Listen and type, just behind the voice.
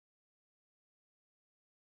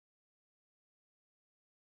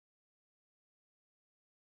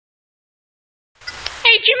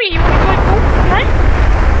Jimmy, you wanna play pool, right?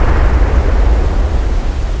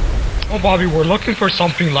 Oh, Bobby, we're looking for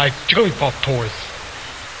something like Jigglypuff toys.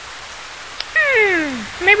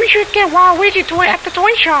 Maybe we should get Waluigi toy at the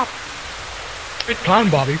toy shop. Great plan,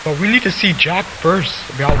 Bobby, but we need to see Jack first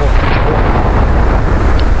to be able to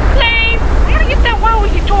Lame. I'm gonna get that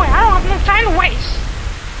Waluigi toy. I don't have no time to waste.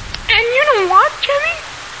 And you know what, Jimmy?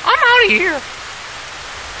 I'm out of here.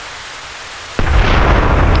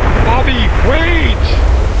 Bobby, wait!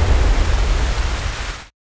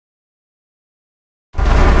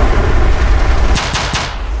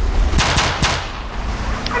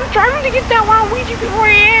 I'm trying to get that Waluigi before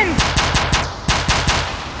he ends.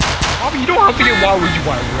 Bobby, you don't have to get Waluigi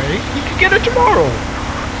right away. You can get it tomorrow.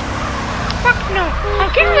 Fuck no.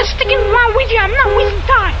 I'm getting the sticking Waluigi. I'm not wasting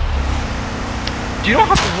time. You don't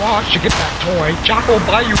have to rush to get that toy. Jack will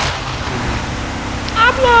buy you.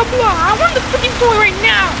 Blah, blah, blah. I want the freaking toy right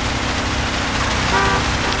now.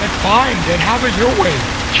 That's fine, then have it your way.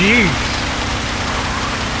 Jeez.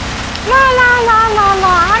 La la la la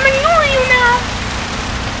la. I'm ignoring you now.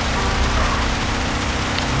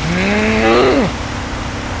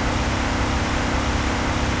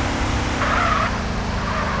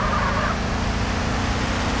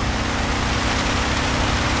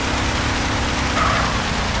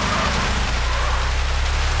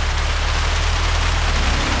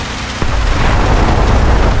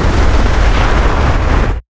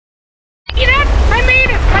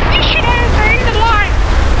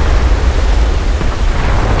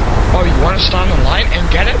 Stand in line and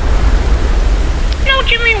get it? No,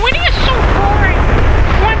 Jimmy, waiting is so boring.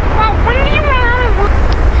 When do you run out of work?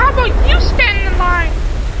 How about you stand in line?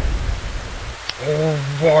 Oh,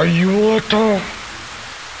 why you little?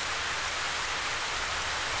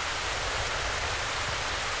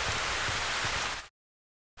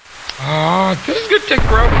 This is gonna take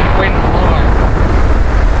forever to wait in line.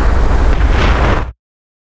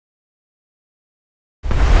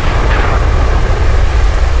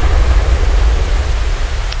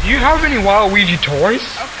 Do you have any Waluigi toys?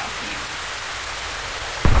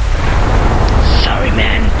 Sorry,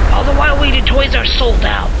 man. All the Waluigi toys are sold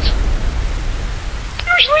out.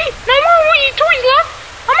 Seriously? No Waluigi toys left?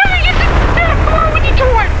 I'm gonna get the Waluigi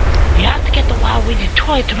toy. You have to get the Waluigi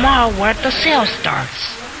toy tomorrow where the sale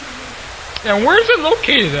starts. And where's it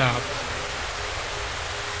located at?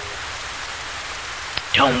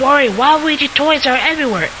 Don't worry, Waluigi toys are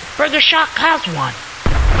everywhere. Burger Shack has one.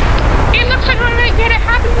 It looks like I'm gonna get a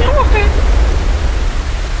Happy Meal with it.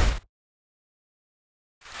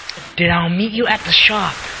 Then I'll meet you at the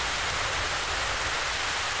shop.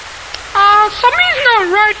 Somebody's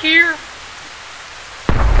not right here.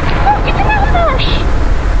 Oh, get the numbers.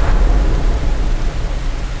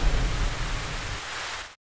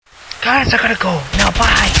 Guys, I gotta go. Now,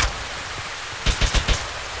 bye.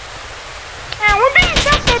 We're being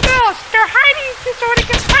shot by bells. They're hiding so they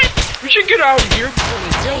can fight. We should get out of here before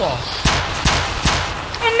they kill us.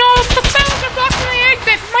 Oh no, the bells are blocking the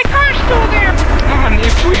exit. My car's still there. And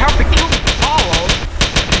if we have to kill the Apollos,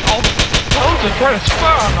 and all the bells are trying to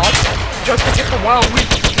spy on us just to get the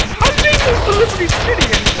Waluigi, how do they move to Liberty City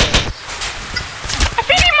anyways? I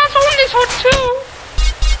think he must own this hood too.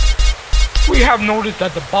 We have noticed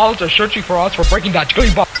that the balls are searching for us for breaking that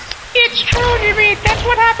Jigglypuff. It's true, Jimmy. That's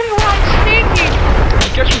what happens when I'm sneaky. I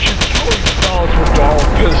guess we should kill these balls with our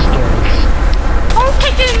pistols. I'll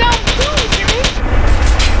take it down too, Jimmy.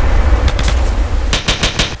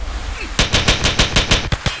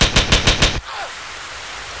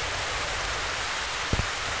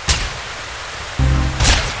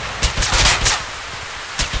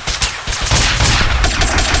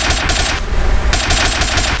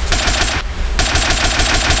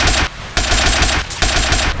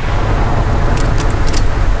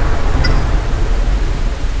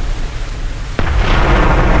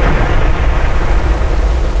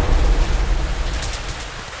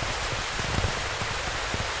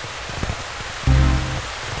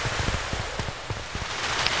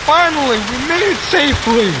 Finally, we made it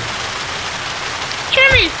safely!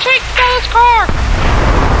 Jimmy, take Bella's car!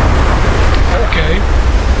 Okay.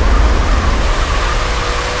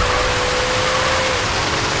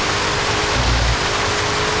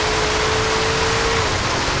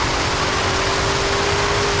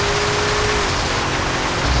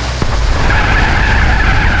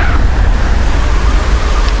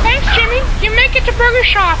 Thanks, Jimmy. You make it to Burger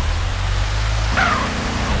Shop.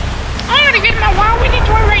 I'm gonna get my Waluigi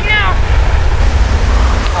toy right now.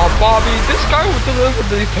 Bobby, this guy will deliver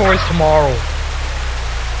these toys tomorrow.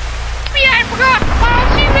 Yeah, I forgot. I'll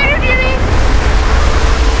see you later, Jimmy.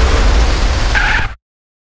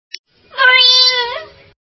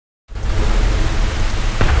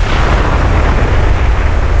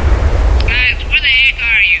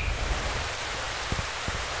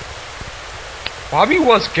 Bobby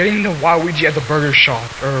was getting the Waluigi at the burger shop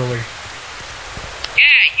early. Yeah,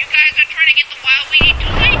 you guys are trying to get the Waluigi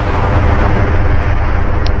toy?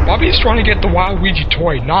 Bobby's trying to get the Waluigi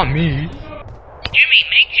toy, not me. Jimmy,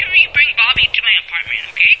 make sure you bring Bobby to my apartment,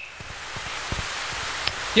 okay?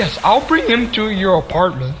 Yes, I'll bring him to your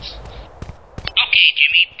apartment.